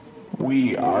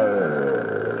We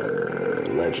Are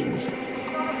Legends.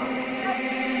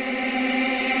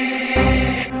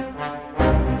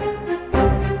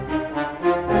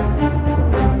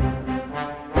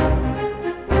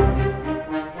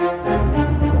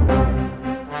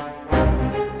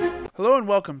 Hello and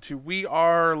welcome to We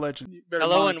Are Legends.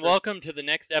 Hello and welcome to the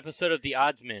next episode of The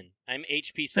Oddsman. I'm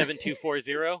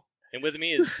HP7240, and with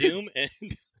me is Doom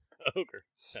and Ogre.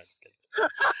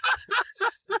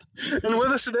 And with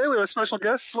us today, we have a special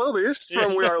guest, Slow Beast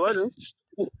from We Are Legends.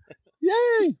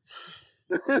 Yay!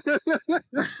 So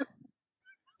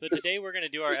today we're going to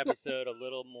do our episode a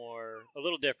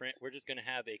little different. We're just going to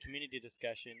have a community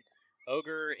discussion.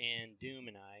 Ogre and Doom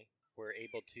and I were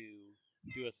able to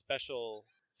do a special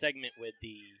segment with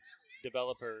the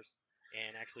developers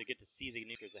and actually get to see the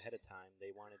nukers ahead of time.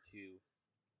 They wanted to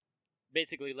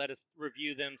basically let us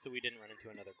review them so we didn't run into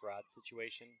another Grodd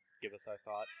situation, give us our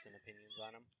thoughts and opinions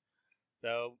on them.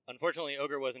 So, unfortunately,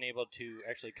 Ogre wasn't able to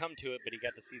actually come to it, but he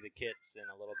got to see the kits and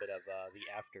a little bit of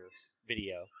the after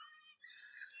video.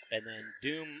 And then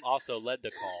Doom also led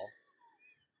the call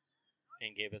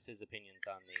and gave us his opinions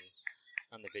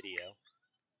on the video.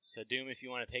 So, Doom, if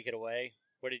you want to take it away,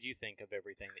 what did you think of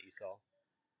everything that you saw?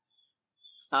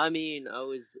 I mean, I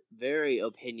was very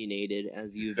opinionated,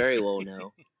 as you very well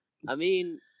know. I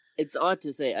mean, it's odd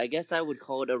to say. I guess I would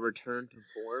call it a return to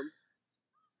form.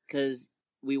 Because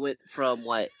we went from,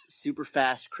 super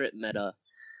fast crit meta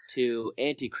to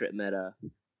anti-crit meta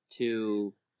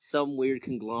to some weird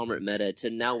conglomerate meta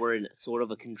to now we're in sort of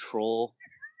a control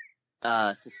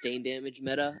sustained damage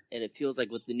meta. And it feels like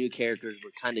with the new characters,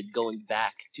 we're kind of going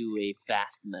back to a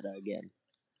fast meta again.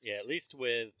 Yeah, at least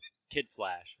with Kid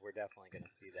Flash, we're definitely going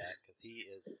to see that, because he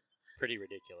is pretty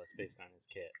ridiculous based on his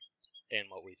kit and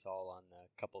what we saw on the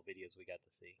couple of videos we got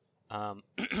to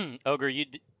see. Ogre,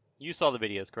 you saw the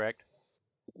videos, correct?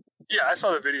 Yeah, I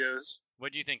saw the videos.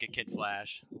 What do you think of Kid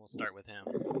Flash? We'll start with him.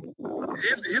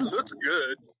 He looked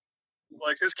good.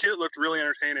 Like, his kit looked really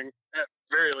entertaining, at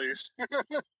very least.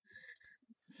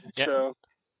 Yeah, so,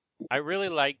 I really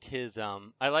liked his,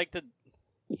 I like that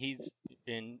he's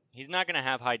not going to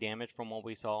have high damage from what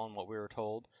we saw and what we were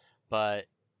told, but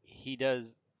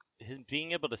his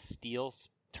being able to steal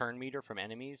turn meter from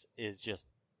enemies is just,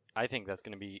 I think that's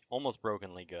going to be almost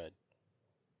brokenly good.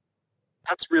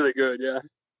 that's really good, yeah.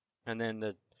 And then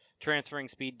the transferring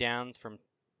speed downs from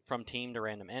team to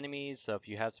random enemies, so if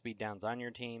you have speed downs on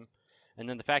your team, and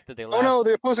then the fact that they Oh no,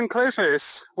 the opposing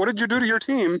Clayface! What did you do to your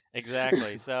team?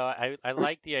 Exactly. So I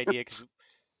like the idea,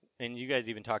 and you guys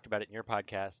even talked about it in your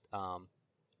podcast,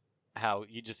 how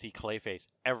you just see Clayface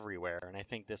everywhere, and I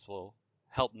think this will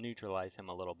help neutralize him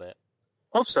a little bit.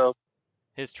 Hope so.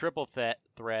 His triple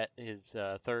threat, his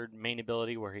third main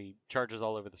ability where he charges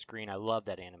all over the screen, I love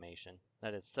that animation.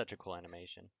 That is such a cool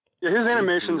animation. Yeah, his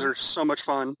animations are so much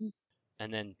fun.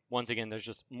 And then, once again, there's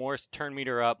just more turn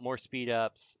meter up, more speed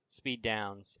ups, speed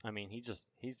downs. I mean,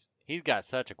 he's got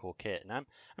such a cool kit, and I'm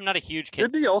not a huge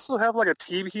kit. Did he also have, like, a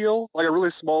team heal? Like a really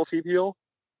small team heal?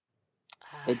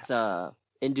 It's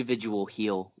individual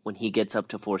heal when he gets up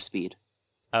to 4 speed.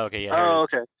 Oh, okay, yeah. Oh,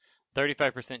 okay.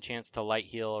 35% chance to light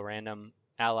heal a random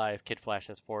ally if Kid Flash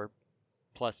has 4+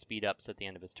 speed ups at the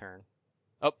end of his turn.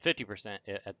 Oh, 50%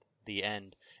 at the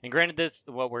end. And granted,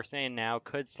 what we're saying now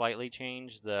could slightly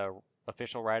change. The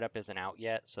official write-up isn't out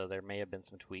yet, so there may have been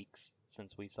some tweaks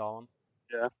since we saw him.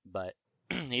 Yeah. But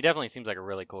he definitely seems like a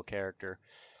really cool character.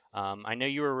 I know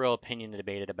you were real opinion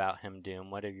debated about him,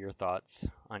 Doom. What are your thoughts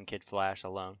on Kid Flash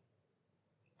alone?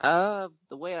 The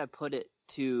way I put it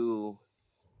to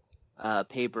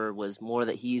paper was more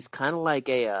that he's kind of like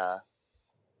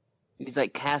he's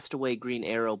like Castaway Green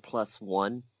Arrow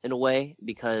 +1 in a way,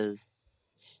 because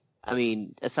I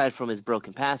mean, aside from his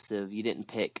broken passive, you didn't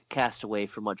pick Castaway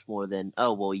for much more than,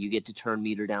 oh, well, you get to turn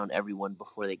meter down everyone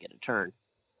before they get a turn.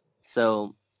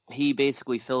 So he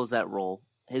basically fills that role.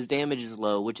 His damage is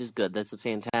low, which is good. That's a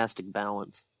fantastic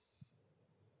balance.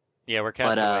 Yeah, where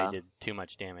Castaway did too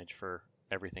much damage for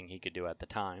everything he could do at the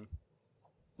time.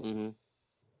 Mm-hmm.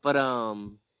 But,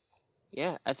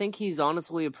 yeah, I think he's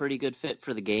honestly a pretty good fit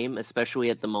for the game,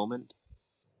 especially at the moment.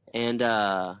 And,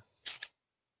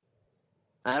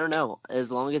 I don't know.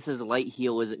 As long as his light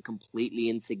heal isn't completely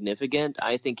insignificant,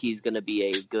 I think he's going to be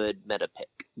a good meta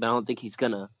pick. But I don't think he's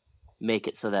going to make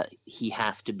it so that he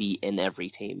has to be in every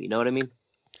team. You know what I mean?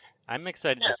 I'm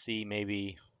excited to see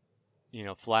maybe,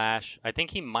 Flash. I think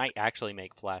he might actually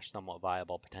make Flash somewhat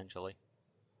viable, potentially.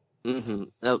 Mm-hmm.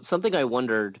 Now, something I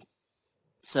wondered,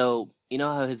 so, you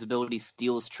know how his ability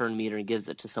steals turn meter and gives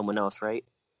it to someone else, right?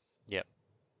 Yep.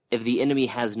 If the enemy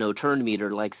has no turn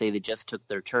meter, like say they just took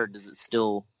their turn, does it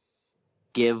still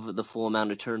give the full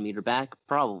amount of turn meter back?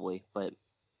 Probably, but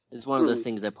it's one of those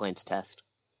things I plan to test.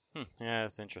 Yeah,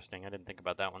 that's interesting. I didn't think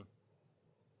about that one.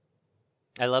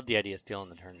 I love the idea of stealing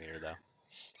the turn meter, though.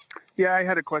 Yeah, I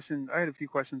had a question. I had a few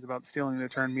questions about stealing the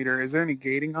turn meter. Is there any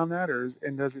gating on that,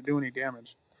 and does it do any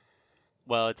damage?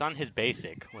 Well, it's on his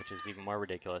basic, which is even more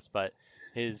ridiculous, but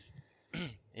his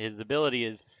ability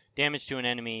is damage to an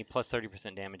enemy plus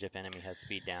 30% damage if enemy has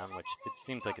speed down, which it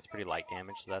seems like it's pretty light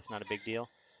damage, so that's not a big deal.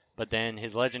 But then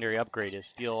his legendary upgrade is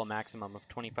steal a maximum of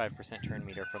 25% turn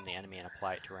meter from the enemy and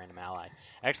apply it to a random ally.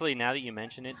 Actually, now that you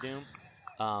mention it, Doom,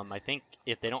 I think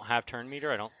if they don't have turn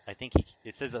meter, I think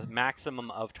it says a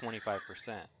maximum of 25%.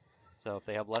 So if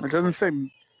they have less, It doesn't say.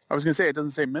 I was gonna say it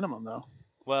doesn't say minimum though.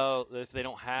 Well, if they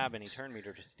don't have any turn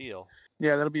meter to steal.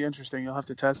 Yeah, that'll be interesting. You'll have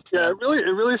to test. Yeah, that.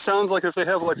 it really sounds like if they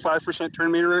have like 5%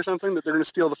 turn meter or something, that they're going to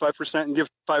steal the 5% and give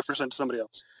 5% to somebody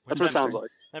else. That's what it sounds like.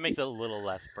 That makes it a little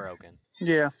less broken.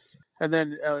 Yeah, and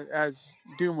then as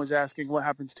Doom was asking, what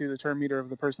happens to the turn meter of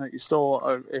the person that you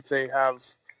stole if they have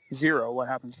 0? What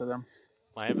happens to them?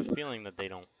 I have a feeling that they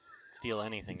don't steal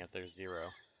anything if there's 0.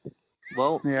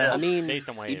 Well, Yeah. I mean, Based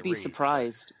on the way you'd it be reads,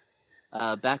 surprised.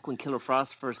 Back when Killer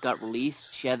Frost first got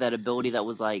released, she had that ability that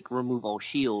was like remove all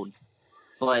shields,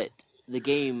 but the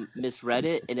game misread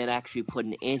it and it actually put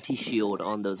an anti-shield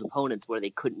on those opponents where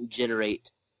they couldn't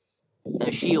generate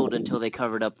a shield until they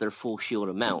covered up their full shield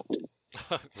amount.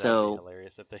 That'd So- be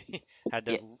hilarious if they had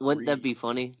to. Yeah, wouldn't that be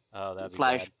funny? Oh, that'd be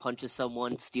Flash bad. punches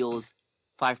someone, steals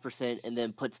 5%, and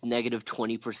then puts negative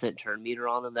 20% turn meter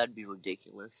on them. That'd be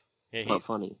ridiculous, Yeah, but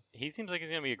funny. he seems like he's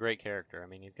gonna be a great character. I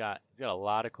mean, he's got a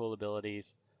lot of cool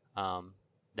abilities.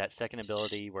 That second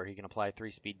ability where he can apply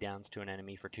 3 speed downs to an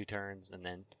enemy for 2 turns, and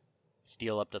then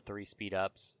steal up to 3 speed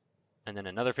ups, and then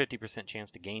another 50%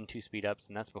 chance to gain 2 speed ups,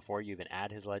 and that's before you even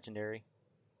add his legendary.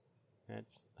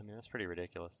 That's pretty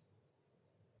ridiculous.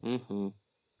 Mm-hmm.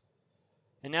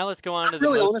 And now let's go on to the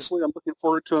Really, most- honestly, I'm looking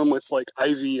forward to him with like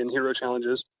Ivy and hero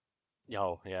challenges.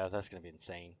 Oh, yeah, that's going to be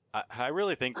insane. I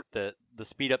really think that the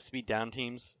speed up, speed down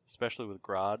teams, especially with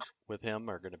Grodd, with him,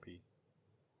 are going to be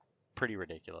pretty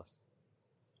ridiculous.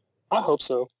 I hope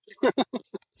so.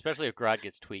 Especially if Grodd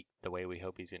gets tweaked the way we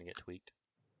hope he's going to get tweaked.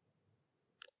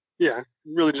 Yeah,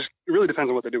 it really depends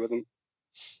on what they do with him.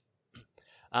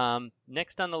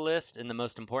 Next on the list, and the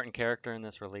most important character in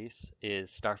this release, is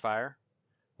Starfire,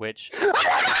 which...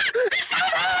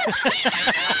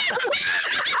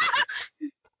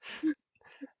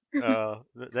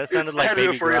 that sounded like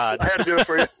Baby Grodd. I had to do it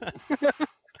for you.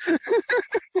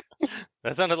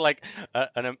 That sounded like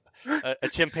a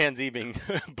chimpanzee being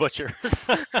butchered.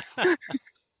 I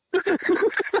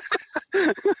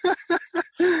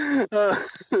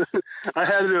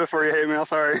had to do it for you, Hey Mail.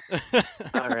 Sorry.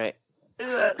 All right.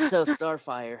 So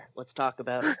Starfire, let's talk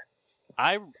about her.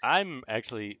 I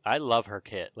love her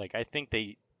kit. Like, I think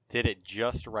they did it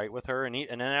just right with her, and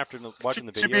then after watching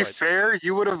the To video, be fair,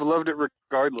 you would have loved it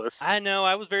regardless. I know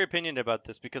I was very opinionated about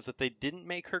this because if they didn't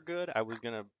make her good, I was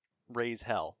gonna raise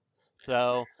hell.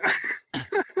 So,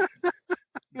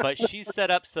 but she's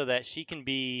set up so that she can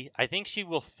be. I think she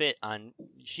will fit on.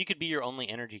 She could be your only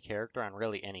energy character on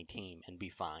really any team and be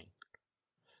fine,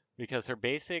 because her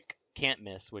basic can't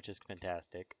miss, which is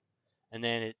fantastic, and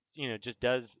then it's just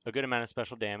does a good amount of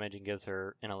special damage and gives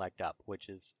her intellect up, which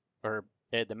is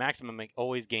the maximum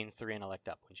always gains 3 intellect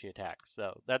up when she attacks.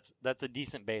 So that's a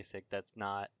decent basic. That's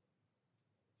not,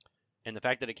 and the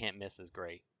fact that it can't miss is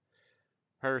great.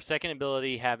 Her second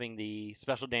ability, having the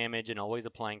special damage and always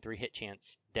applying 3 hit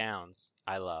chance downs,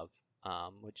 I love.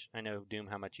 Which I know, Doom,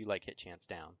 how much you like hit chance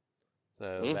down.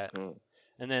 So that,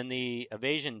 and then the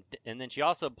evasions, and then she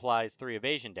also applies 3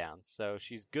 evasion downs. So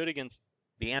she's good against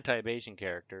the anti-evasion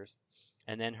characters.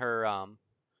 And then her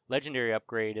legendary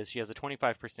upgrade is she has a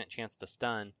 25% chance to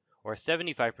stun, or a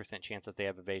 75% chance that they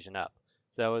have evasion up.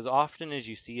 So as often as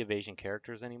you see evasion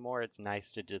characters anymore, it's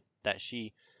nice that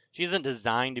she isn't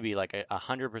designed to be like a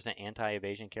 100%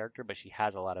 anti-evasion character, but she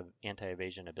has a lot of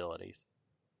anti-evasion abilities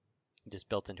just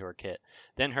built into her kit.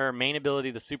 Then her main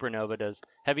ability, the Supernova, does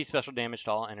heavy special damage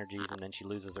to all energies, and then she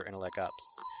loses her intellect ups.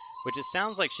 Which it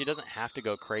sounds like she doesn't have to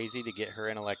go crazy to get her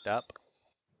intellect up,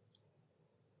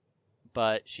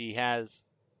 but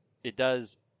it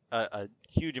does a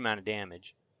huge amount of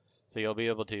damage. So you'll be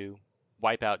able to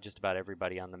wipe out just about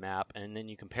everybody on the map, and then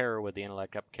you can pair her with the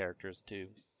intellect up characters to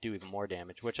do even more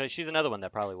damage, which she's another one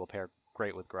that probably will pair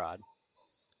great with Grodd.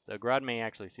 So Grodd may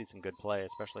actually see some good play,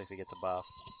 especially if he gets a buff.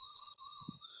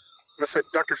 I said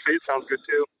Dr. Fate sounds good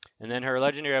too. And then her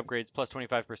legendary upgrades plus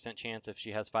 25% chance if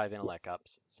she has 5 intellect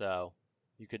ups. So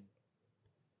you could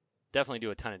definitely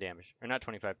do a ton of damage. Or not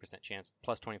 25% chance,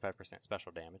 plus 25%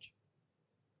 special damage.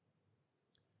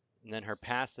 And then her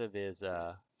passive is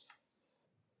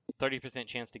 30%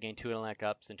 chance to gain 2 intellect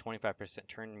ups and 25%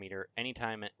 turn meter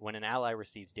anytime when an ally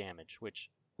receives damage, which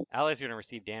allies are going to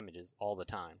receive damages all the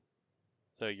time.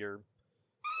 So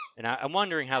I'm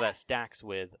wondering how that stacks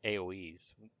with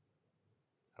AoEs.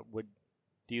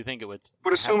 Do you think it would?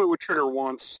 Would assume it would trigger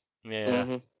once. Yeah.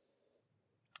 Mm-hmm.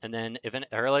 And then if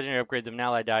her legendary upgrades, if an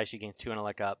ally dies, she gains 2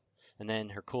 intellect up, and then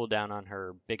her cooldown on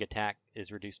her big attack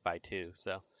is reduced by 2.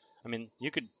 So, I mean,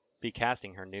 you could be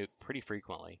casting her nuke pretty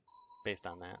frequently based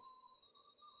on that.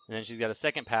 And then she's got a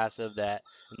second passive and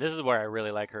this is where I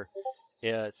really like her.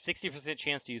 60%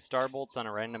 chance to use star bolts on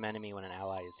a random enemy when an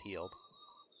ally is healed.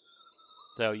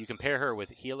 So you can pair her with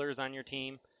healers on your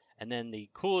team, and then the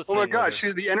coolest Oh thing my god, with her-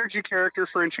 she's the energy character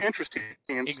for Enchantress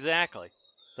teams. Exactly.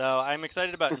 So I'm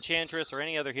excited about Enchantress or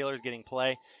any other healers getting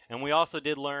play. And we also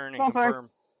did learn and Okay. confirm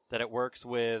that it works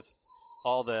with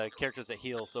all the characters that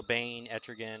heal. So Bane,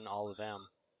 Etrigan, all of them.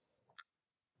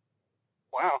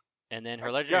 Wow. And then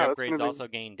her legendary that's upgrades gonna be- also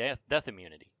gain death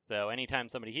immunity. So anytime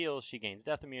somebody heals, she gains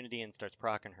death immunity and starts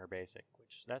proccing her basic,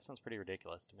 which that sounds pretty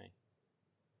ridiculous to me.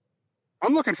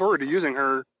 I'm looking forward to using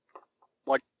her.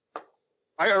 Like,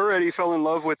 I already fell in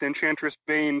love with Enchantress,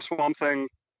 Bane, Swamp Thing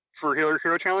for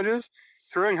hero challenges.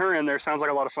 Throwing her in there sounds like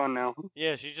a lot of fun now.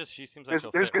 Yeah, she seems like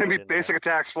she'll There's fit going to right be in there. basic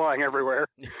attacks flying everywhere.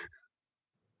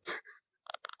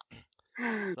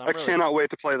 I cannot wait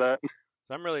to play that.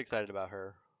 So I'm really excited about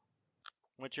her.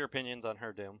 What's your opinions on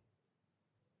her, Doom?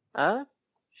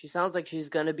 She sounds like she's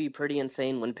gonna be pretty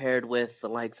insane when paired with the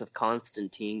likes of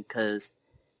Constantine, because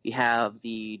you have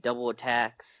the double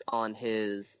attacks on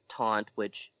his taunt,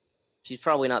 which she's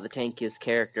probably not the tankiest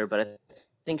character, but I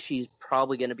think she's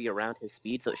probably gonna be around his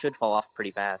speed, so it should fall off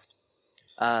pretty fast.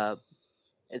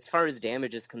 As far as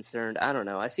damage is concerned, I don't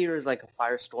know. I see her as like a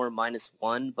Firestorm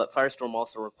 -1, but Firestorm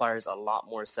also requires a lot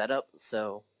more setup,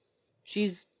 so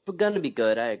she's gonna be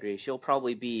good, I agree. She'll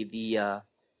probably be the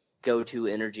go-to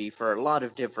energy for a lot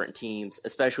of different teams,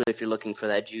 especially if you're looking for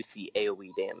that juicy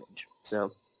AoE damage.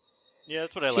 So Yeah,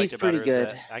 that's what I She's liked about pretty her. good.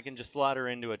 Is that I can just slot her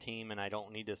into a team, and I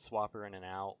don't need to swap her in and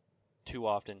out too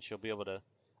often. She'll be able to.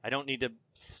 I don't need to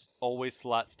always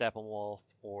slot Steppenwolf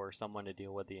or someone to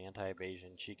deal with the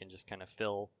anti-evasion. She can just kind of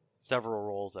fill several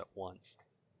roles at once.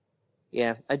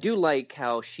 yeah, I do like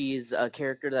how she's a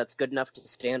character that's good enough to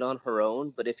stand on her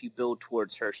own, but if you build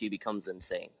towards her, she becomes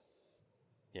insane.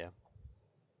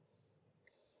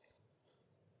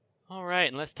 All right,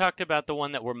 and let's talk about the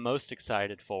one that we're most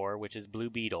excited for, which is Blue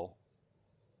Beetle.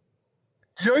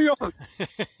 Yo-yo!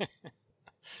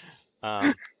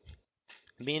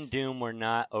 Me and Doom were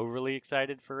not overly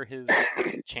excited for his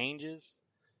changes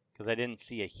because I didn't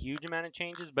see a huge amount of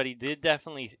changes, but he did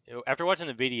definitely. After watching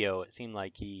the video, it seemed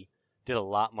like he did a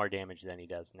lot more damage than he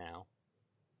does now.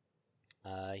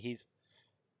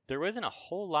 There wasn't a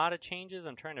whole lot of changes.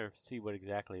 I'm trying to see what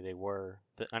exactly they were.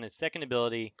 On his second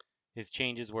ability, his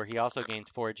changes were he also gains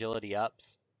 4 agility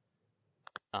ups.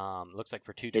 Looks like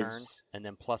for 2 turns, and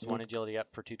then plus 1 agility up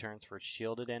for 2 turns for a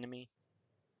shielded enemy.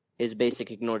 His basic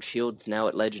ignored shields now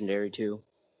at legendary too.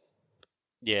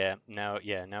 Yeah, now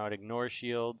it ignores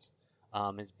shields.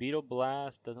 His Beetle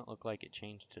Blast doesn't look like it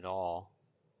changed at all,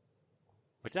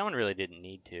 which that one really didn't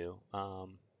need to.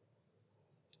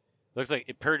 Looks like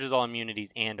it purges all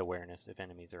immunities and awareness if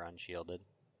enemies are unshielded.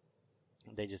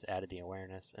 They just added the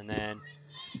awareness, and then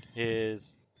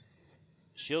his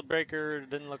Shield Breaker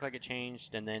didn't look like it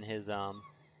changed, and then his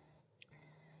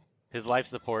life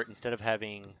support, instead of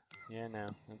having,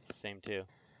 that's the same too.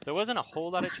 So it wasn't a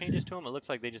whole lot of changes to him. It looks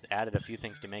like they just added a few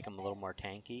things to make him a little more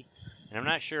tanky. And I'm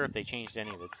not sure if they changed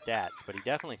any of his stats, but he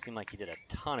definitely seemed like he did a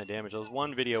ton of damage. There was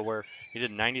one video where he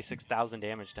did 96,000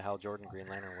 damage to Hal Jordan Green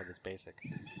Lantern with his basic.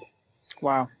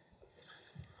 Wow.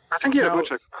 I think he had a Now- bunch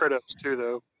of crit ups too,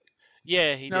 though.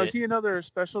 Yeah, he Now, did. is he another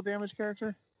special damage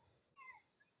character?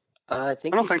 I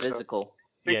think I don't he's think so. physical.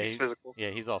 I think Yeah, he's physical. Yeah,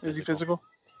 he's all Is he physical.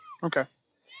 physical? Okay.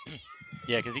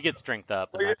 Yeah, because he gets strength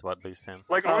up, and Well, that's what boosts him.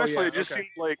 Like Oh, honestly, yeah, it just okay.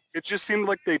 seemed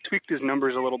like they tweaked his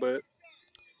numbers a little bit.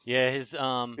 Yeah, Is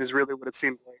really what it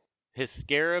seemed like. his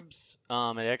scarabs, it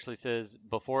actually says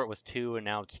before it was 2 and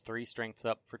now it's 3 strengths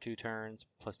up for 2 turns,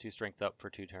 plus 2 strength up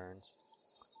for 2 turns.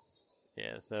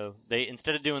 Yeah, so they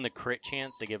instead of doing the crit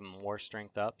chance, they give him more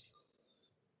strength ups.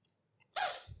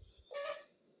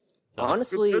 So,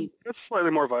 Honestly, That's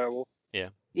slightly more viable.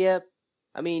 yeah.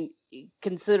 I mean,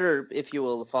 consider, if you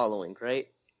will, the following, right?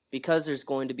 Because there's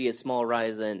going to be a small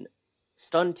rise in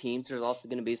stun teams, there's also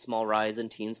going to be a small rise in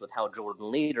teams with Hal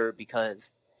Jordan leader,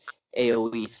 because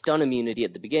AoE stun immunity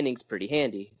at the beginning is pretty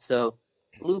handy. So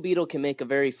Blue Beetle can make a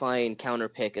very fine counter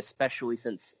pick, especially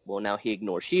since, well, now he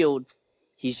ignores shields.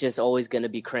 he's just always going to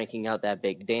be cranking out that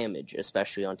big damage,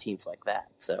 especially on teams like that.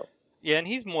 So Yeah, and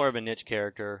he's more of a niche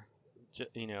character.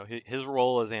 You know, his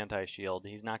role is anti-shield.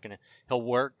 He's not gonna. He'll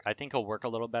work. I think he'll work a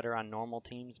little better on normal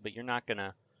teams, but you're not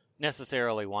gonna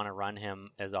necessarily want to run him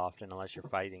as often unless you're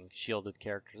fighting shielded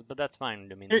characters. But that's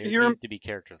fine. I mean, there need to be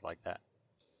characters like that.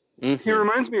 Mhm. He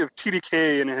reminds me of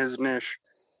TDK in his niche.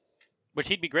 Which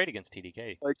he'd be great against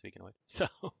TDK. Like- Speaking of which, so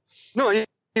No,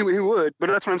 he would, but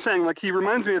that's what I'm saying. Like, he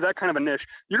reminds me of that kind of a niche.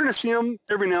 You're going to see him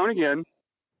every now and again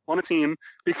on a team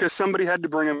because somebody had to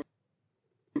bring him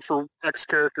for X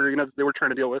character, you know, that they were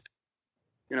trying to deal with.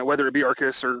 You know, whether it be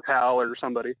Arcus or Hal or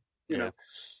somebody, you Yeah. know.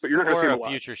 But you're not going to see or him a a lot.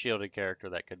 future shielded character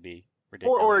that could be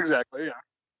ridiculous. Or exactly, yeah.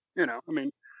 You know, I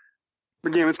mean,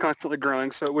 the game is constantly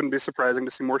growing, so it wouldn't be surprising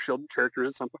to see more shielded characters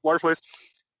at some point. Waterflace.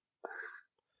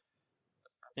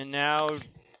 And now,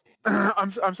 I'm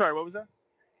sorry. What was that?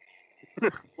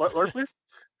 Waterflace?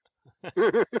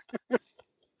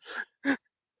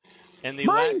 and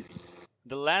Mine!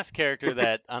 the last character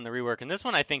that on the rework, and this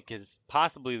one I think is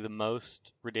possibly the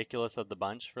most ridiculous of the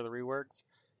bunch for the reworks,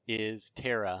 is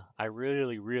Terra. I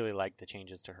really, really like the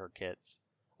changes to her kits.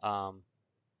 I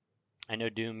know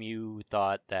Doom, you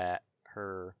thought that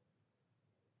her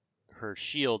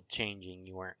shield changing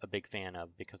you weren't a big fan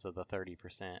of because of the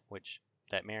 30%, which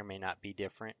that may or may not be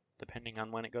different depending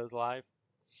on when it goes live.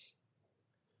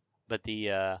 But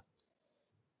the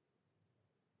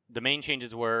main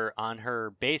changes were on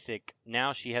her basic.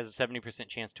 Now she has a 70%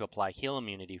 chance to apply heal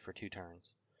immunity for 2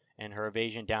 turns, and her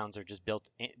evasion downs are just built.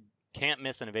 Can't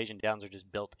miss and evasion downs are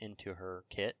just built into her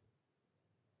kit.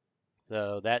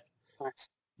 So Nice.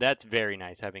 that's very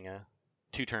nice having a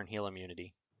 2-turn heal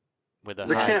immunity with a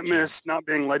The high can't chance. miss not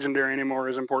being legendary anymore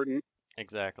is important.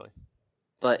 Exactly.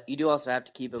 But you do also have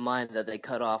to keep in mind that they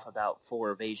cut off about 4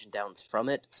 evasion downs from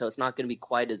it, so it's not going to be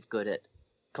quite as good at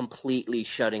completely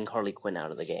shutting Harley Quinn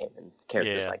out of the game and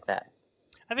characters Yeah. like that.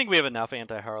 I think we have enough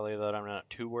anti-Harley that I'm not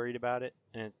too worried about it,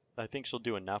 and I think she'll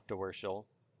do enough to where she'll.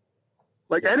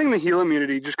 Like, adding the heal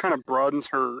immunity just kind of broadens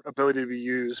her ability to be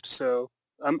used, so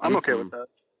I'm okay with that.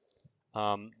 I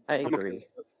I'm okay agree. with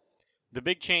that. The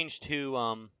big change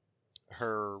to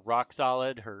her rock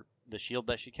solid, the shield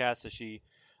that she casts, is she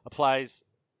applies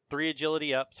 3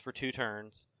 agility ups for 2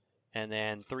 turns, and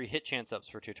then 3 hit chance ups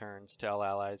for 2 turns to all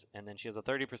allies, and then she has a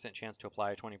 30% chance to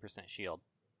apply a 20% shield.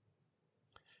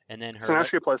 And then her So now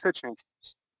she applies hit chance.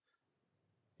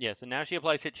 yeah, so now she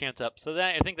applies hit chance up. So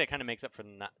that I think that kind of makes up for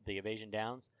the evasion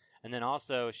downs. And then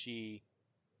also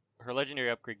her legendary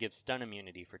upgrade gives stun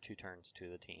immunity for 2 turns to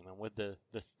the team. And with the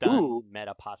stun Ooh.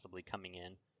 meta possibly coming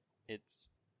in,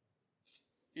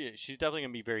 she's definitely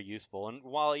going to be very useful. And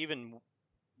while even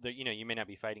you may not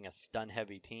be fighting a stun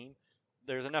heavy team,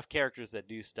 there's enough characters that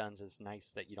do stuns. It's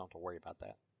nice that you don't have to worry about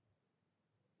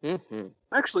that. hmm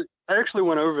Actually, I actually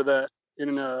went over that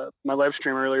in my live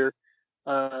stream earlier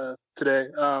today.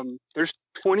 There's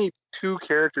 22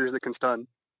 characters that can stun.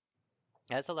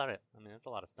 Yeah, that's a lot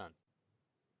of stuns.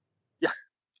 Yeah.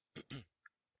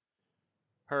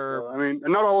 Her So, I mean,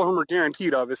 and not all of them are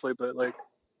guaranteed, obviously, but like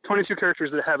 22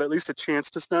 characters that have at least a chance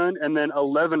to stun, and then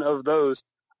 11 of those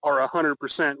are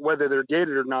 100%. Whether they're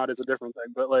gated or not is a different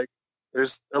thing. But like,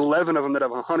 there's 11 of them that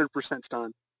have 100%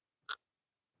 stun.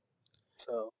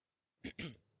 So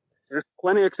there's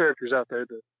plenty of characters out there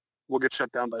that will get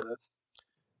shut down by this.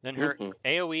 Then her Mhm.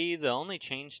 AoE, the only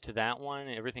change to that one,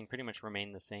 everything pretty much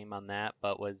remained the same on that,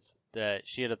 but was that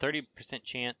she had a 30%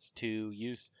 chance to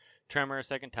use Tremor a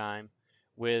second time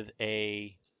with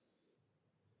a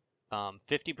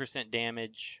 50%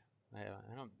 damage.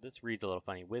 This reads a little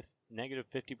funny. With negative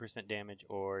 50% damage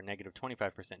or negative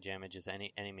 25% damage is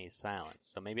any enemy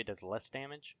silenced. So maybe it does less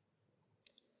damage.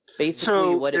 Basically,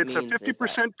 So what it it's a means is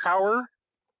 50% power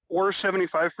or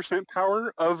 75%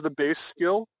 power of the base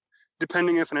skill,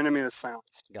 depending if an enemy is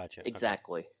silenced. Gotcha. that, Okay.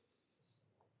 exactly.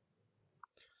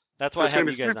 That's So why I it's gonna have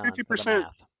be you guys on for the 50%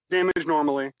 math. damage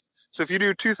normally. So if you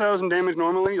do 2,000 damage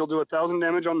normally, you'll do 1,000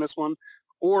 damage on this one.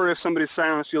 Or if somebody's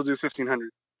silenced, you'll do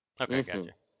 1,500. Okay, Mhm.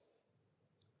 gotcha.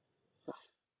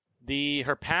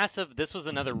 Her passive, this was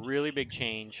another really big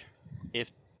change.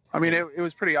 If I mean, it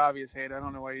was pretty obvious, Hate. I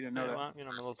don't know why you didn't know that. well, I'm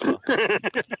a little slow.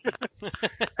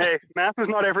 Hey, math is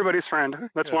not everybody's friend.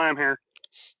 That's Yeah. why I'm here.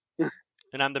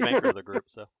 And I'm the banker of the group,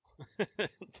 so.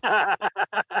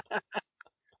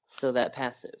 So that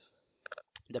passive.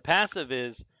 The passive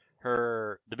is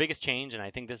the biggest change, and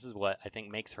I think this is what I think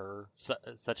makes her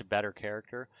such a better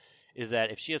character, is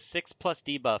that if she has 6+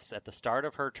 debuffs at the start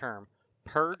of her turn,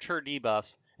 purge her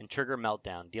debuffs and trigger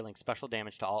Meltdown, dealing special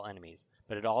damage to all enemies.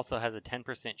 But it also has a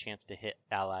 10% chance to hit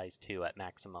allies too at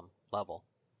maximum level.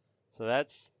 So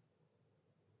that's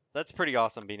pretty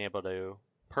awesome being able to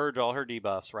purge all her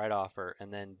debuffs right off her,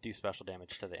 and then do special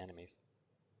damage to the enemies.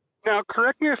 Now,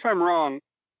 correct me if I'm wrong.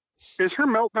 Is her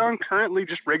meltdown currently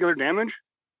just regular damage?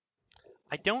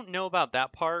 I don't know about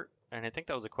that part, and I think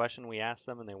that was a question we asked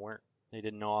them, and they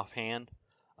didn't know offhand.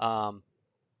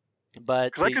 But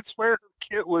Because I could swear her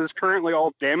kit was currently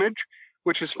all damage,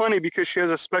 which is funny because she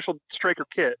has a special striker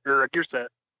kit or a gear set.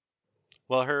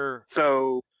 well, her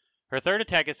So third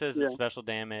attack, it says, Yeah. is special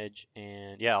damage,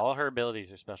 and yeah, all her abilities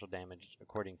are special damage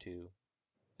according to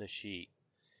the sheet.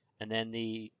 And then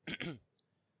the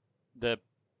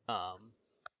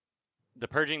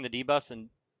purging the debuffs and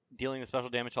dealing the special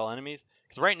damage to all enemies.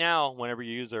 Because right now, whenever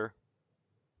you use her,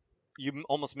 you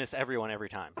almost miss everyone every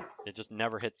time. It just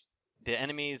never hits the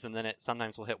enemies, and then it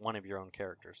sometimes will hit one of your own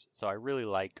characters. So I really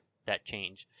like that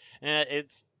change, and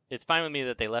it's fine with me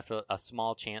that they left a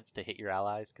small chance to hit your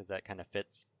allies, because that kind of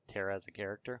fits Terra as a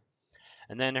character.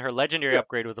 And then her legendary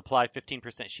upgrade was apply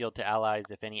 15% shield to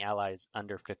allies if any allies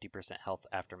under 50% health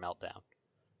after meltdown.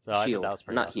 So I thought Shield, that was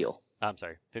pretty not awesome. heal. I'm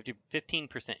sorry,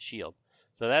 15% shield.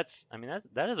 So that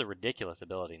is a ridiculous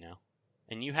ability now.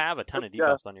 And you have a ton of Yeah.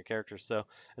 debuffs on your characters, so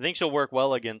I think she'll work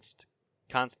well against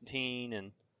Constantine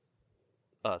and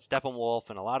Steppenwolf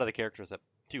and a lot of the characters that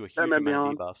do a huge Batman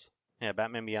amount Beyond. of debuffs. Yeah,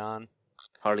 Batman Beyond.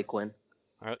 Harley Quinn.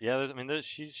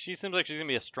 She seems like she's gonna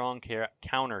be a strong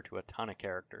counter to a ton of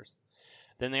characters.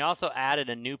 Then they also added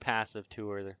a new passive to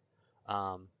her.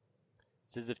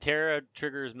 Says if Terra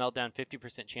triggers meltdown,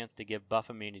 50% chance to give buff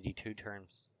immunity 2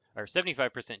 turns, or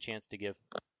 75% chance to give.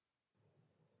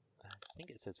 I think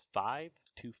it says 5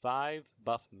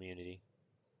 buff immunity.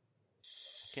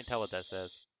 Can't tell what that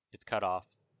says. It's cut off.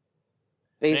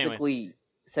 Anyway. Basically,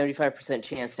 75%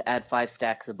 chance to add 5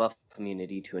 stacks of buff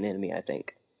immunity to an enemy, I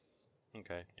think.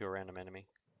 Okay, to a random enemy.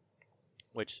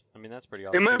 Which, I mean, that's pretty it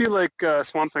awesome. might be like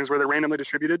Swamp Things where they're randomly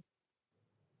distributed.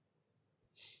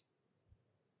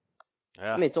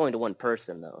 Yeah. I mean, it's only to one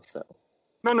person, though, so...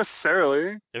 Not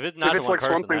necessarily. If it's not If to it's one like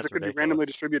Swamp person, Things, that's it could ridiculous. be randomly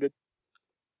distributed.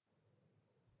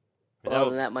 Well,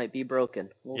 then that might be broken.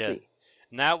 We'll Yeah. see.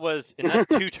 And that's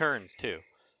 2 turns too.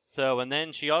 So, and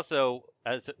then she also,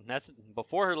 that's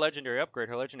before her legendary upgrade.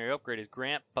 Her legendary upgrade is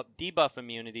grant debuff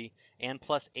immunity and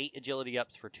plus 8 agility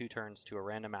ups for 2 turns to a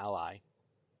random ally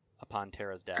upon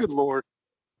Terra's death. Good lord.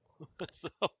 So,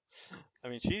 I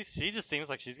mean, she just seems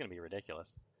like she's gonna be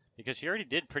ridiculous because she already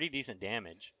did pretty decent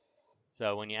damage.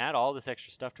 So when you add all this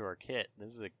extra stuff to her kit,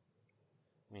 she's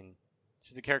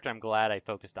a character I'm glad I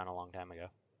focused on a long time ago.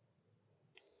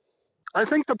 I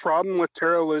think the problem with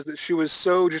Terra was that she was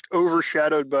so just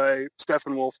overshadowed by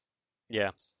Steppenwolf.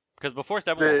 Yeah, because before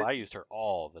Steppenwolf, The- I used her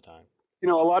all the time. You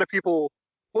know, a lot of people...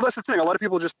 Well, that's the thing. A lot of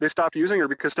people they stopped using her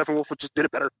because Steppenwolf just did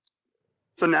it better.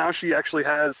 So now she actually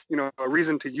has, a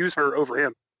reason to use her over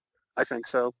him, I think.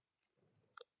 So,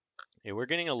 Yeah, we're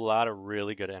getting a lot of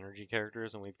really good energy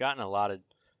characters, and we've gotten a lot of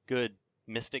good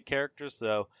mystic characters,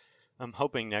 so I'm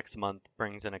hoping next month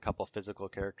brings in a couple physical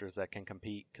characters that can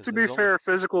compete. 'Cause to be there's fair,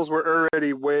 physicals were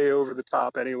already way over the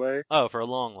top anyway. Oh, for a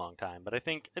long, long time. But I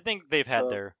think they've had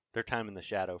So- their time in the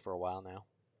shadow for a while now.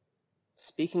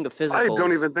 Speaking of I physicals...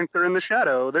 don't even think they're in the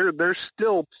shadow. They're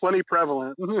still plenty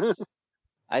prevalent.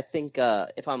 I think,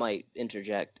 if I might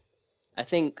interject, I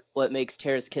think what makes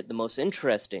Terra's kit the most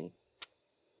interesting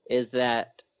is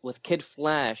that with Kid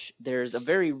Flash, there's a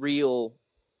very real,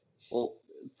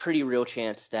 pretty real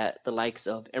chance that the likes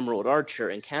of Emerald Archer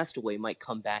and Castaway might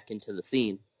come back into the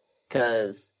scene.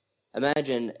 Because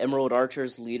imagine Emerald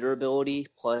Archer's leader ability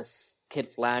plus Kid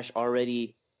Flash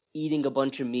already eating a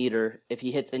bunch of meter. If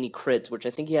he hits any crits, which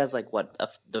I think he has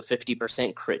the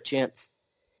 50% crit chance,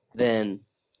 then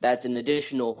that's an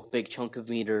additional big chunk of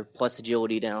meter, plus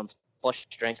agility downs, plus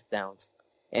strength downs.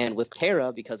 And with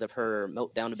Terra, because of her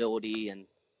meltdown ability and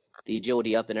the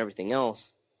agility up and everything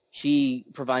else, she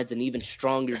provides an even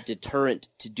stronger deterrent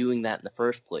to doing that in the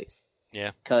first place.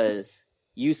 Yeah. Because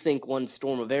you sink one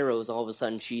storm of arrows, all of a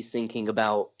sudden she's thinking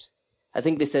about... I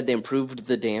think they said they improved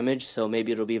the damage, so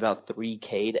maybe it'll be about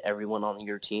 3k to everyone on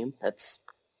your team. That's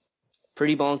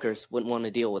pretty bonkers. Wouldn't want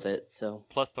to deal with it, so...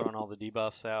 Plus throwing all the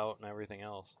debuffs out and everything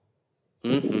else.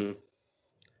 Mm-hmm.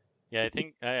 Yeah,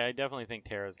 I definitely think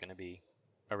Terra's going to be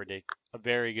a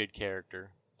very good character.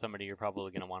 Somebody you're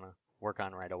probably going to want to work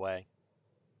on right away.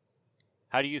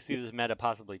 How do you see this meta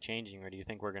possibly changing, or do you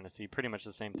think we're going to see pretty much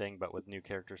the same thing but with new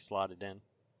characters slotted in?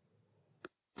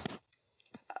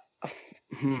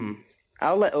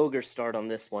 I'll let Ogre start on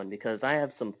this one because I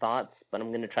have some thoughts, but I'm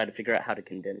going to try to figure out how to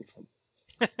condense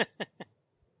them.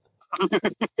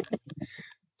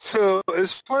 So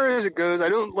as far as it goes, I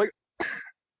don't like...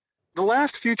 The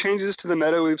last few changes to the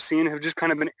meta we've seen have just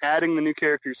kind of been adding the new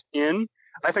characters in.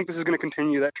 I think this is going to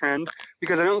continue that trend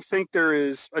because I don't think there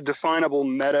is a definable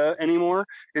meta anymore.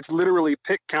 It's literally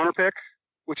pick, counter pick,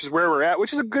 which is where we're at,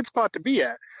 which is a good spot to be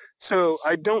at. So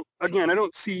I don't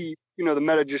see, the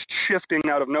meta just shifting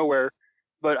out of nowhere,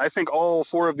 but I think all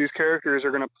 4 of these characters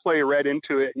are going to play right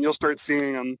into it, and you'll start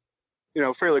seeing them,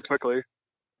 fairly quickly.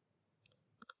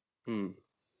 So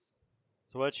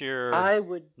what's your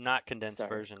not condensed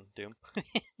version, Doom?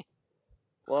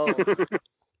 Well,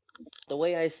 the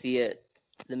way I see it,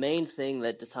 the main thing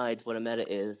that decides what a meta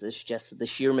is just the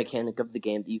sheer mechanic of the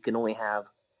game that you can only have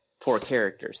 4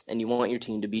 characters, and you want your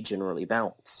team to be generally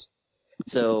balanced.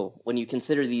 So when you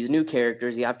consider these new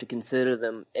characters, you have to consider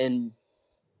them in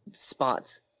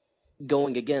spots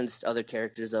going against other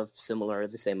characters of similar or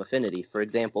the same affinity. For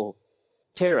example,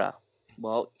 Terra.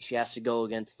 Well, she has to go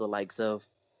against the likes of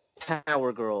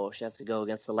Power Girl. She has to go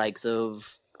against the likes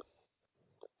of...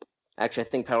 Actually, I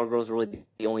think Power Girl is really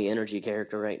the only energy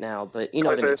character right now, but you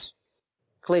know what I mean.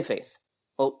 Clayface.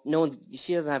 Well,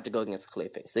 she doesn't have to go against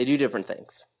Clayface. They do different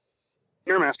things.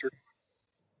 Mirror Master.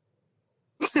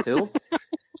 Who?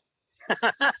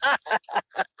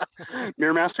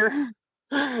 Mirror Master?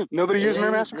 Nobody used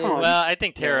Mirror Master? Come on. Well, I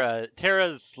think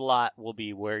Terra's slot will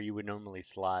be where you would normally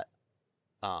slot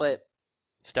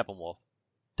Steppenwolf,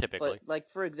 typically. But,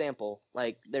 like, for example,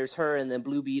 there's her and then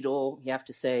Blue Beetle. You have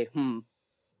to say,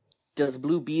 does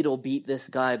Blue Beetle beat this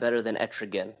guy better than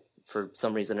Etrigan? For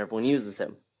some reason, everyone uses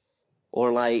him.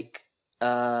 Or, let's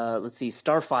see,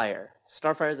 Starfire.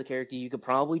 Starfire is a character you could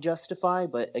probably justify,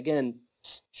 but again,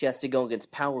 she has to go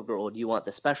against Power Girl. Do you want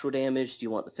the special damage? Do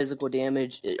you want the physical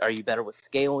damage? Are you better with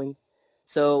scaling?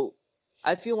 So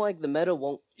I feel like the meta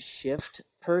won't shift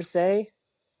per se,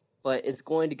 but it's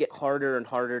going to get harder and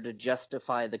harder to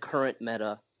justify the current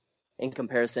meta in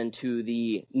comparison to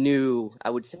the new,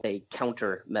 I would say,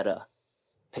 counter meta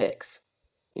picks.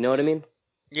 You know what I mean?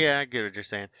 Yeah, I get what you're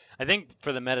saying. I think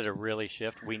for the meta to really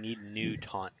shift, we need new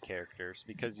taunt characters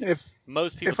because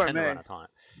most people tend to run a taunt.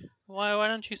 Why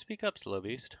don't you speak up, Slow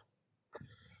Beast?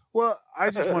 Well, I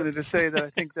just wanted to say that I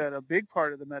think that a big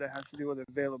part of the meta has to do with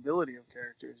availability of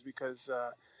characters because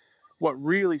what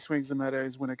really swings the meta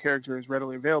is when a character is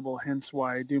readily available, hence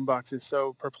why Doombox is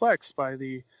so perplexed by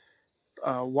the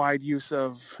wide use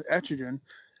of Etrigan.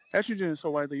 Etrigan is so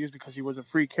widely used because he was a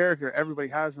free character. Everybody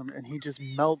has him, and he just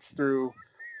melts through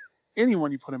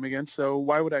anyone you put him against. So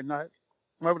why would I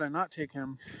not take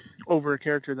him over a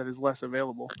character that is less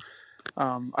available?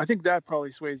 I think that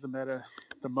probably sways the meta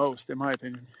the most, in my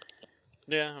opinion.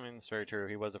 Yeah, I mean, it's very true.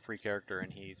 He was a free character,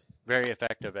 and he's very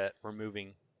effective at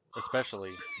removing,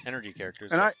 especially energy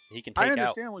characters. And he can take I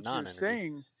understand out what non-energy. you're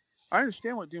saying. I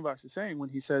understand what Doombox is saying when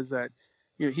he says that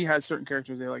he has certain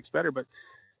characters he likes better, but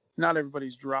not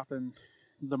everybody's dropping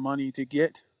the money to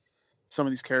get some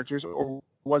of these characters or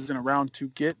wasn't around to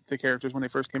get the characters when they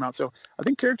first came out. So I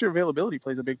think character availability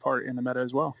plays a big part in the meta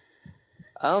as well.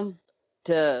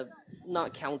 To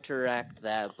not counteract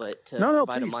that, but to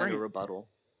provide a minor rebuttal.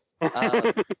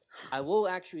 I will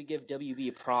actually give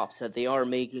WB props that they are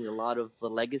making a lot of the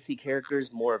legacy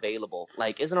characters more available.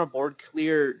 Like, isn't our board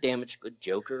clear Damage Good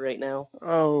Joker right now?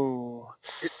 Oh,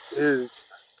 it is.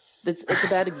 It's a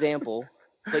bad example,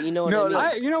 but you know what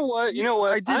I mean? You know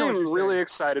what? I am really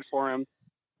excited for him.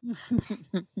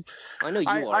 I know you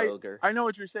are, Ogre. I know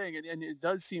what you're saying, and it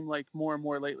does seem like more and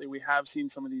more lately we have seen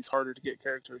some of these harder to get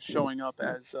characters showing up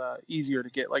as easier to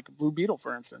get, like Blue Beetle,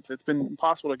 for instance. It's been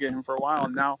impossible to get him for a while,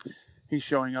 and now he's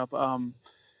showing up.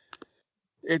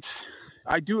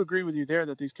 I do agree with you there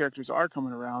that these characters are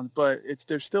coming around, but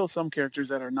there's still some characters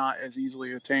that are not as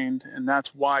easily attained, and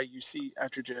that's why you see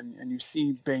Etrigan and you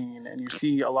see Bane and you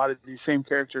see a lot of these same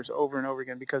characters over and over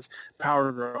again because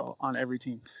Power Girl on every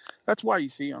team. That's why you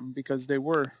see them, because they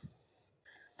were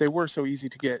so easy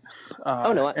to get,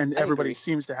 and everybody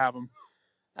seems to have them.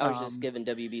 I was just giving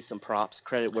WB some props,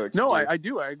 credit where it's due. I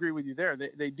do. I agree with you there.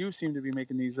 They do seem to be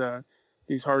making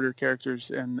these harder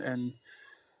characters and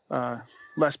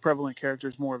less prevalent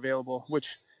characters more available,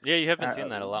 which you haven't seen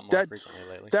that a lot more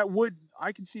frequently lately.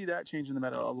 I can see that changing the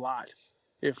meta a lot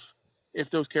if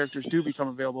those characters do become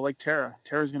available, like Terra.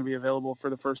 Terra's going to be available for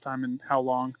the first time in how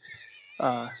long,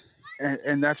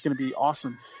 and that's going to be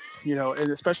awesome,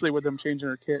 and especially with them changing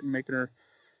her kit and making her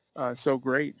so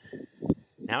great.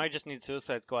 Now I just need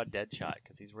Suicide Squad Deadshot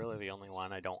because he's really the only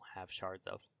one I don't have shards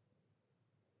of.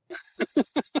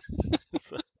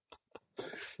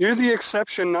 You're the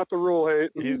exception, not the rule, Hate.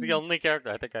 He's the only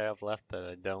character I think I have left that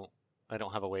I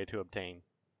don't have a way to obtain.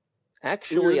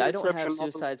 Actually, I don't have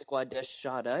Suicide Squad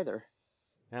Deadshot either.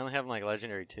 I only have him like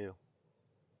Legendary 2.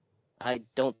 I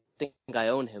don't think I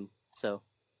own him, so.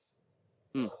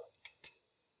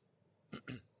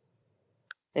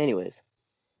 Anyways,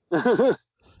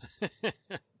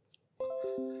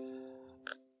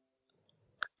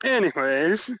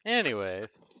 Anyways,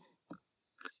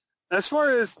 as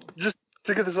far as, just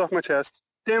to get this off my chest,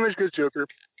 Damage Goods Joker.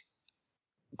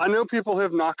 I know people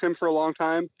have knocked him for a long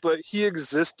time, but he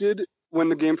existed when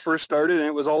the game first started, and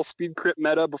it was all speed crit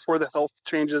meta before the health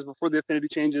changes, before the affinity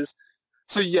changes.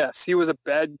 So yes, he was a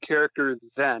bad character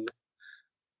then.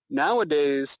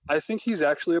 Nowadays, I think he's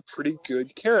actually a pretty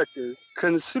good character,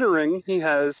 considering he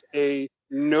has a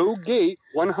no-gate,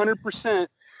 100%,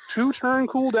 2-turn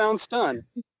cooldown stun.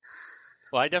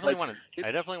 Well, I definitely Like, want to.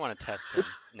 I definitely want to test him. It's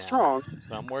now. strong.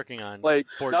 So I'm working on. Like,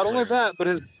 port not only clearance. that, but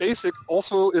his basic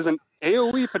also is an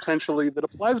AoE potentially that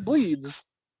applies bleeds.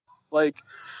 Like,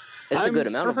 It's a I'm good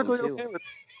amount of them, perfectly too. okay with it.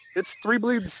 It's 3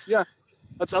 bleeds, yeah.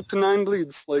 That's up to 9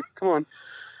 bleeds. Like, come on.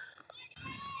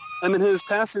 And then his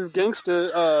passive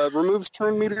Gangsta removes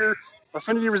turn meter,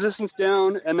 affinity resistance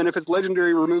down, and then if it's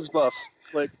legendary, removes buffs.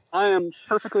 Like, I am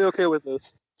perfectly okay with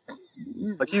this.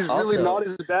 Like, he's really Also- not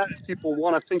as bad as people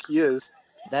want to think he is.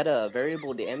 That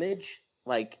variable damage,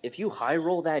 like, if you high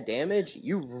roll that damage,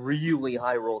 you really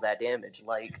high roll that damage.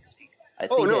 Like, I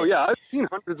think Oh, no, at, yeah, I've seen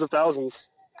hundreds of thousands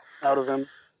out of him.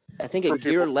 I think from at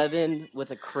gear people. 11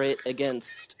 with a crit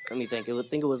against, let me think, I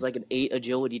think it was like an 8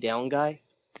 agility down guy.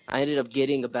 I ended up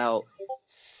getting about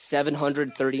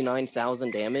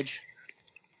 739,000 damage.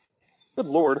 Good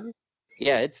lord.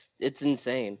 Yeah, it's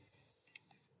insane.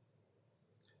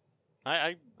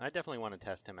 I definitely want to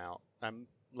test him out. I'm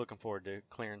looking forward to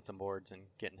clearing some boards and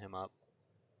getting him up.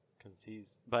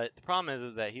 But the problem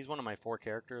is that he's one of my 4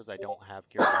 characters I don't have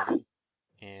gear 11,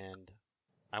 and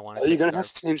I want to. You're going to have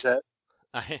to change that.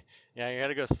 I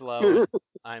gotta go slow.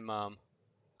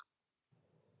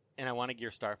 And I want to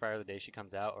gear Starfire the day she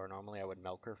comes out, or normally I would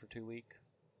milk her for 2 weeks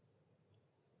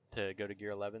to go to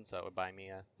gear 11, so it would buy me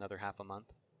another half a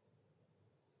month.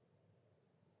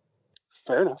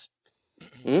 Fair enough.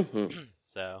 Mm-hmm.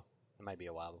 So it might be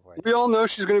a while before I. We all know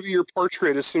she's going to be your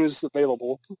portrait as soon as it's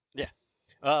available.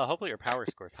 Hopefully her power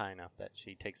score is high enough that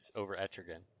she takes over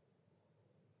Etrigan.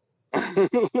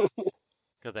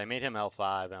 Because I made him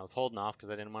L5, and I was holding off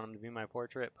because I didn't want him to be my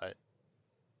portrait, but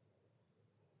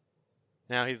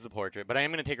now he's the portrait. But I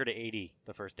am going to take her to 80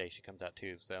 the first day she comes out,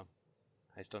 too, so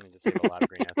I still need to save a lot of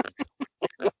green essence.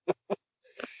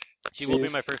 She will be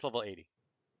Jeez. my first level 80.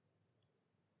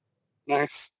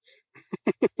 Nice.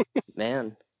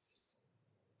 Man.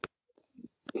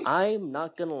 I'm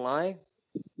not gonna lie.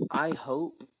 I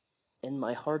hope in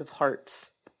my heart of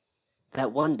hearts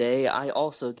that one day I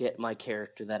also get my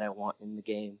character that I want in the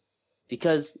game.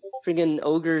 Because friggin'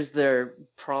 Ogre's their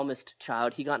promised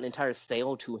child. He got an entire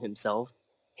sale to himself.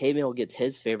 Haymail gets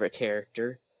his favorite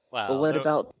character. Wow. But what though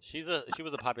about... she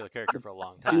was a popular character for a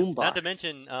long time. Not to Doombox.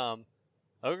 mention,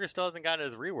 Ogre still hasn't got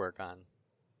his rework on.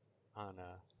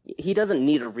 He doesn't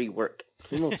need a rework.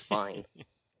 Haymail's fine.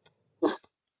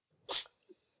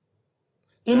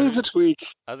 He needs a tweak.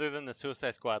 Other than the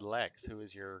Suicide Squad Lex, who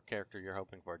is your character you're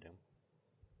hoping for, Doom?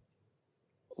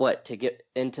 What, to get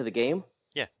into the game?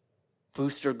 Yeah.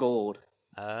 Booster Gold.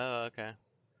 Oh, okay.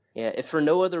 Yeah, if for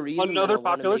no other reason Another than I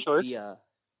wanna popular make choice.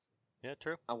 Yeah,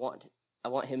 true. I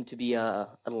want him to be an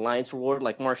alliance reward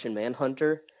like Martian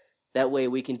Manhunter. That way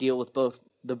we can deal with both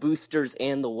the boosters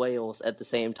and the whales at the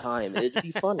same time. It'd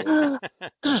be funny.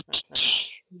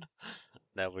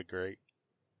 That would be great.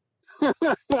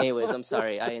 Anyways, I'm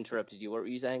sorry, I interrupted you. What were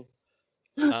you saying?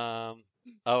 I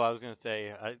was gonna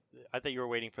say, I thought you were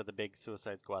waiting for the big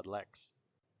Suicide Squad Lex.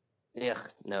 Ugh,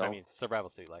 no. I mean, Survival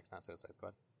Suit Lex, not Suicide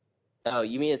Squad. Oh,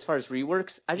 you mean as far as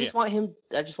reworks? I just want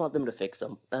them to fix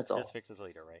them. That's all. Just fix his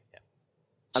leader, right? Yeah.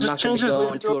 I'm Just not going change to his go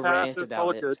leader into to a a rant passive, about call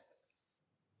it it. good.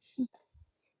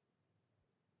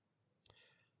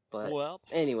 But Well,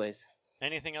 anyways,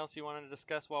 anything else you wanted to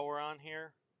discuss while we're on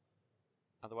here?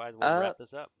 Otherwise, we'll wrap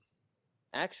this up.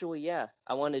 actually, yeah,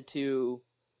 I wanted to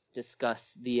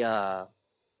discuss the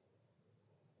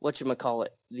whatchamacallit,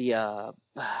 The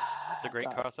great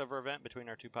crossover event between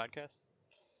our 2 podcasts.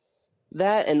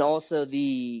 that, and also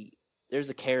there's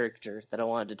a character that I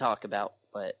wanted to talk about,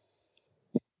 but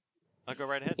I'll go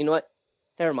right ahead. you know what?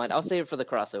 Never mind. I'll save it for the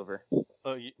crossover.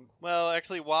 Oh, well,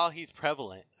 actually, while he's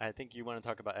prevalent, I think you want to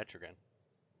talk about Etrigan.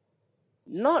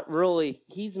 Not really.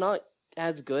 He's not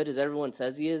as good as everyone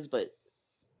says he is, but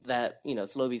that,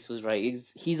 Slobies was right.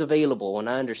 He's available, and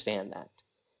I understand that.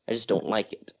 I just don't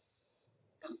like it.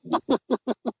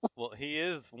 Well, he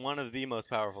is one of the most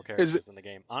powerful characters in the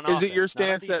game. On Is it your offense, not on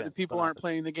stance that defense, people but aren't offense.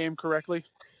 playing the game correctly?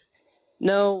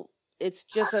 No, it's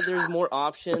just that there's more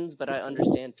options, but I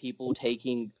understand people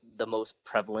taking the most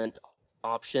prevalent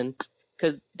option,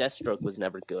 because Deathstroke was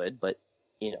never good, but,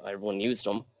 everyone used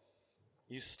him.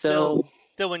 You still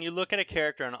Still, when you look at a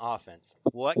character on offense,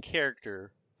 what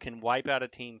character can wipe out a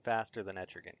team faster than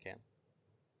Etrigan can?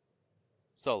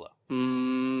 Solo.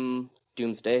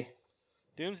 Doomsday.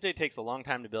 Doomsday takes a long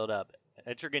time to build up.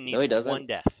 Etrigan No, he needs doesn't. one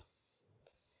death.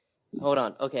 Hold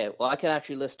on. Okay, well, I can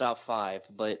actually list off 5,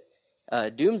 but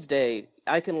Doomsday,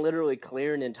 I can literally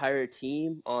clear an entire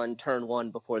team on turn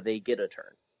 1 before they get a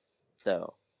turn.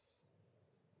 So,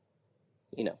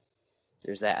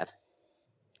 there's that.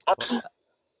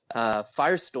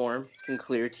 Firestorm can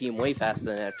clear a team way faster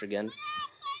than Etrigan.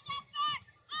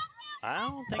 I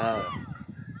don't think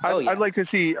so. I'd like to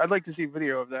see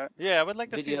video of that. Yeah, I would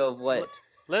like to see Video of what?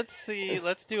 Let's see.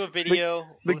 Let's do a video.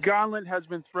 The gauntlet has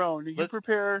been thrown. You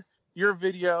prepare your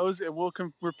videos, and we'll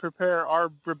prepare our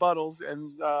rebuttals.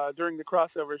 And during the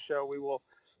crossover show, we will.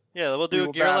 Yeah, we'll do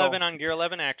will Gear battle. 11 on Gear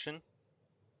 11 action,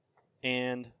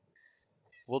 and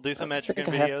we'll do some I Etrigan think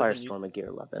I have videos. Firestorm at Gear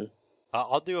 11.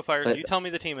 I'll do a fire. But- You tell me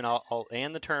the team, and I'll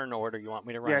and the turn order you want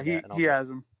me to run. Yeah, he has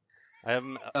them. I have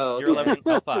him Oh, Gear okay. 11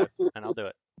 L5, and I'll do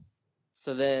it.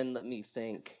 So then, let me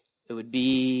think. It would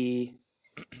be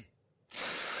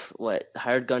what?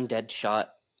 Hired Gun, Deadshot,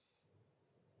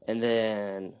 and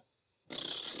then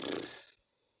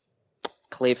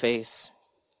Clayface,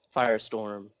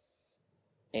 Firestorm,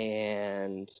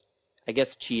 and I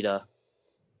guess Cheetah.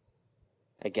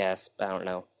 I don't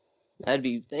know. Yeah,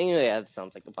 that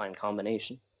sounds like a fine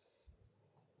combination.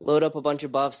 Load up a bunch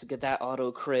of buffs, get that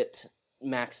auto crit,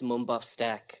 maximum buff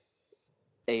stack,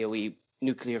 AoE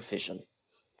nuclear fission.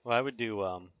 Well, I would do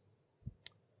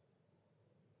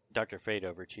Dr. Fate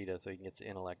over Cheetah so he can get his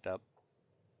intellect up.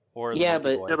 Or the Yeah, Monkey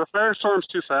but- Boy. Yeah, but Firestorm's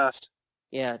too fast.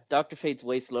 Yeah, Dr. Fate's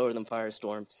way slower than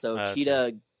Firestorm, so Okay.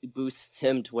 Cheetah boosts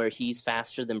him to where he's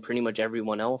faster than pretty much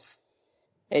everyone else.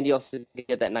 And you also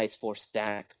get that nice force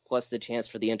stack, plus the chance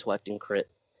for the intellect and crit.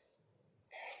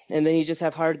 And then you just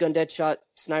have Hired Gun, Deadshot,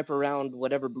 sniper around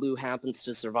whatever blue happens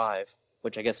to survive,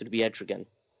 which I guess would be Etrigan.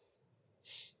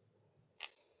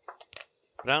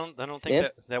 But I don't think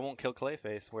Yep. that won't kill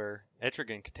Clayface, where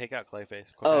Etrigan could take out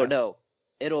Clayface. Oh fast.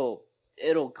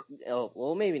 no,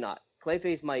 well maybe not.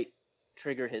 Clayface might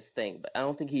trigger his thing, but I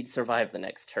don't think he'd survive the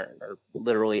next turn, or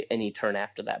literally any turn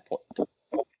after that point.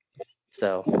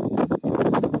 So,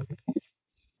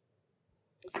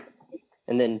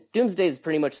 and then Doomsday is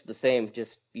pretty much the same,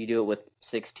 just you do it with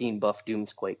 16 buff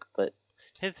Doomsquake, but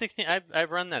His 16.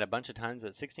 I've run that a bunch of times.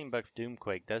 That 16 buff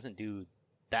Doomquake doesn't do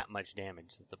that much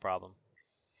damage. Is the problem.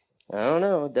 I don't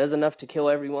know, it does enough to kill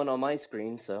everyone on my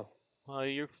screen, so. Well,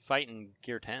 you're fighting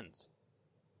Gear 10s.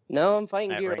 No, I'm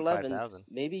fighting At Gear rank 11. 5,000.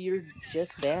 Maybe you're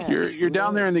just bad. You're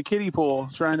down there in the kiddie pool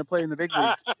trying to play in the big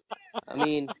leagues. I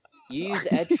mean, you use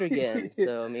Etrigan,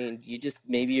 so I mean,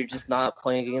 maybe you're just not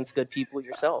playing against good people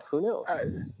yourself. Who knows?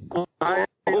 I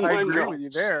Oh my agree gosh. with you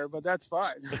there, but that's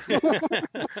fine.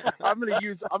 I'm gonna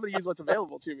use what's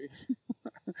available to me.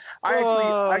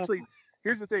 Actually,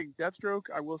 here's the thing. Deathstroke,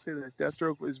 I will say this.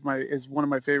 Deathstroke is one of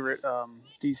my favorite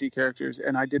DC characters,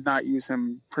 and I did not use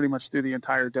him pretty much through the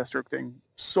entire Deathstroke thing.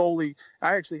 Solely,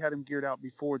 I actually had him geared out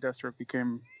before Deathstroke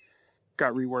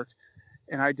got reworked,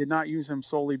 and I did not use him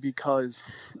solely because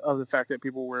of the fact that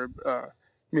people were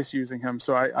misusing him.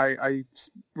 So I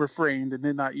refrained and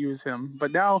did not use him.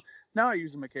 But now I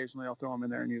use him occasionally. I'll throw him in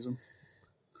there and use him.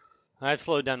 I've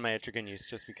slowed down my Etrigan use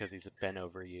just because he's been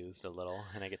overused a little,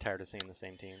 and I get tired of seeing the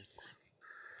same teams.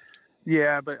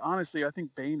 Yeah, but honestly, I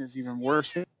think Bane is even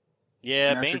worse.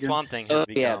 Yeah, And Bane Etrigan. Swamp Thing has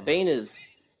Yeah, become... Bane is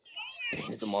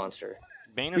a monster.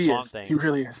 Bane and He Swamp is. Thing, He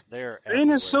really is. they're Bane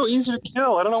is so everywhere. easy to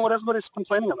kill. I don't know what everybody's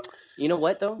complaining about. You know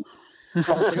what though?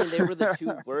 Considering they were the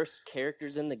 2 worst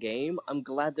characters in the game, I'm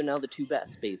glad they're now the 2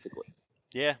 best, basically.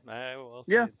 Yeah, I will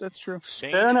Yeah, say that's true.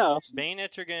 Fair enough. Bane,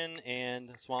 Etrigan,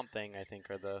 and Swamp Thing, I think,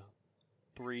 are the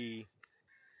three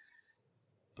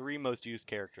most used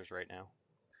characters right now.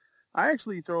 I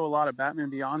actually throw a lot of Batman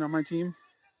Beyond on my team.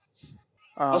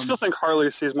 I still think Harley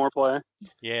sees more play.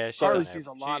 Yeah, she Harley doesn't sees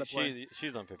have- a lot of play.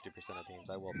 She's on 50% of teams.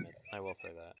 I will admit. I will say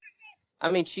that. I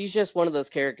mean, she's just one of those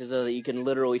characters though that you can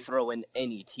literally throw in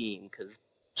any team because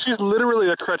She's literally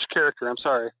a crutch character. I'm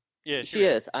sorry. Yeah, she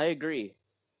is. I agree.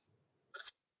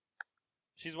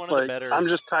 She's one of the Like, better. I'm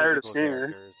just tired of physical seeing her.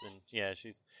 characters, and yeah,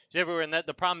 she's everywhere. And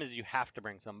the problem is you have to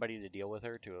bring somebody to deal with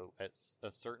her to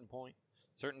a certain point,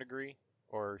 certain degree,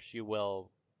 or she will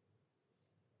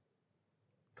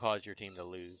cause your team to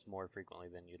lose more frequently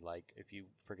than you'd like if you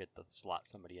forget to slot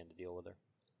somebody in to deal with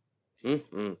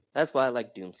her. That's why I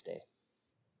like Doomsday.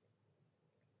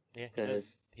 Yeah,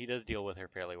 Because he does deal with her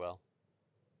fairly well.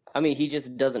 I mean, he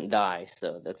just doesn't die,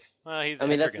 so that's. Well, he's I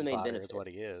mean, that's Etrigan the main fodder, benefit. is what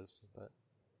he is. But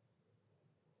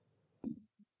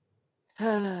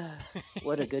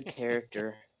What a good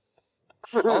character.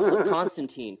 Also,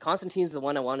 Constantine. Constantine's the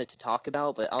one I wanted to talk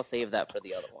about, but I'll save that for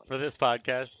the other one. For this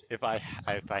podcast, if I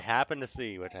happen to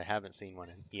see, which I haven't seen one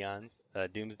in eons,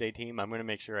 Doomsday Team, I'm going to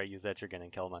make sure I use Etrigan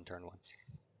and kill him on turn 1.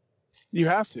 You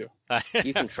have to.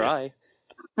 You can try.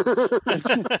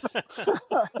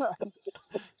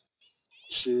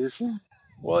 Jeez.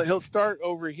 Well, he'll start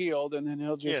overhealed, and then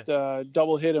he'll just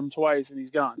double hit him twice, and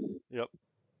he's gone. Yep.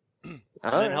 And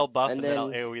Alright, then he'll buff, and then then I'll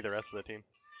AoE the rest of the team.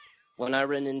 when I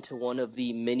run into one of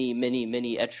the many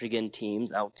Etrigan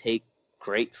teams, I'll take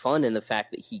great fun in the fact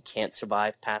that he can't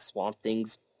survive past Swamp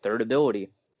Thing's third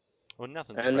ability. Well,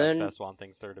 nothing's And then, past Swamp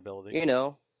Thing's third ability. You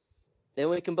know,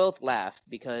 then we can both laugh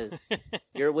because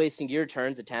you're wasting your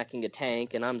turns attacking a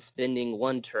tank, and I'm spending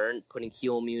one turn putting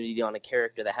heal immunity on a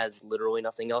character that has literally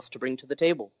nothing else to bring to the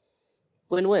table.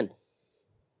 Win-win.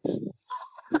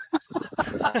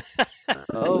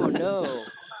 Oh no.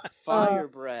 Fire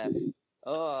breath.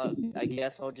 Oh, I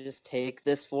guess I'll just take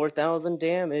this 4,000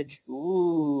 damage.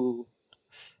 Ooh.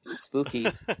 Spooky.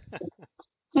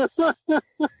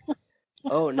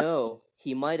 Oh no.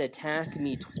 He might attack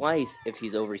me twice if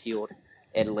he's overhealed.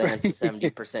 It lands a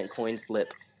 70% coin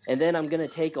flip. And then I'm going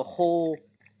to take a whole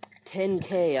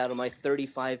 10k out of my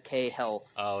 35k health.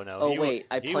 Oh no. Oh wait,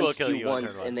 I he will punched kill you on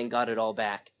once turn 1. and then got it all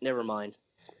back. Never mind.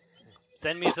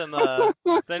 Send me some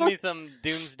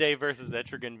Doomsday versus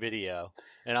Etrigan video,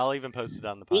 and I'll even post it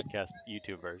on the podcast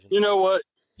YouTube version. You know what?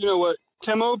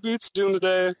 Chemo beats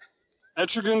Doomsday.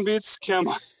 Etrigan beats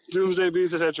Chemo. Doomsday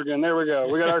beats Etrigan. There we go.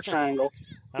 We got our triangle.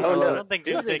 I Oh don't, no, I don't think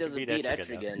Doomsday can doesn't beat beat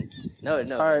Etrigan. No.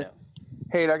 All right.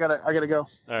 Hey, I gotta go.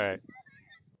 All right.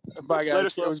 Bye, Later,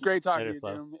 guys. Slow. It was great talking Later, to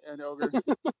Slow. you, Doom and Ogre.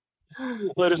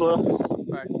 Later, Slow.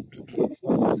 Bye.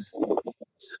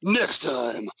 Next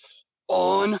time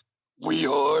on We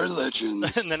Are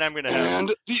Legends And then I'm gonna have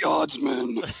and the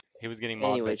Oddsman. he was getting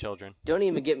mauled by Anyway. children. Don't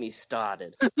even get me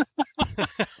started.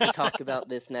 We'll talk about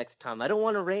this next time. I don't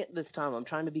want to rant this time. I'm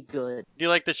trying to be good. Do you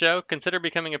like the show? Consider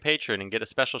becoming a patron and get a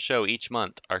special show each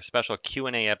month, our special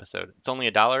Q&A episode. It's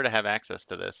only $1 to have access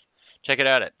to this. Check it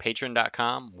out at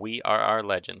patreon.com. We are our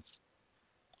legends.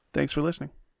 Thanks for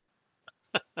listening.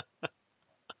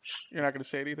 You're not gonna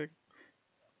say anything?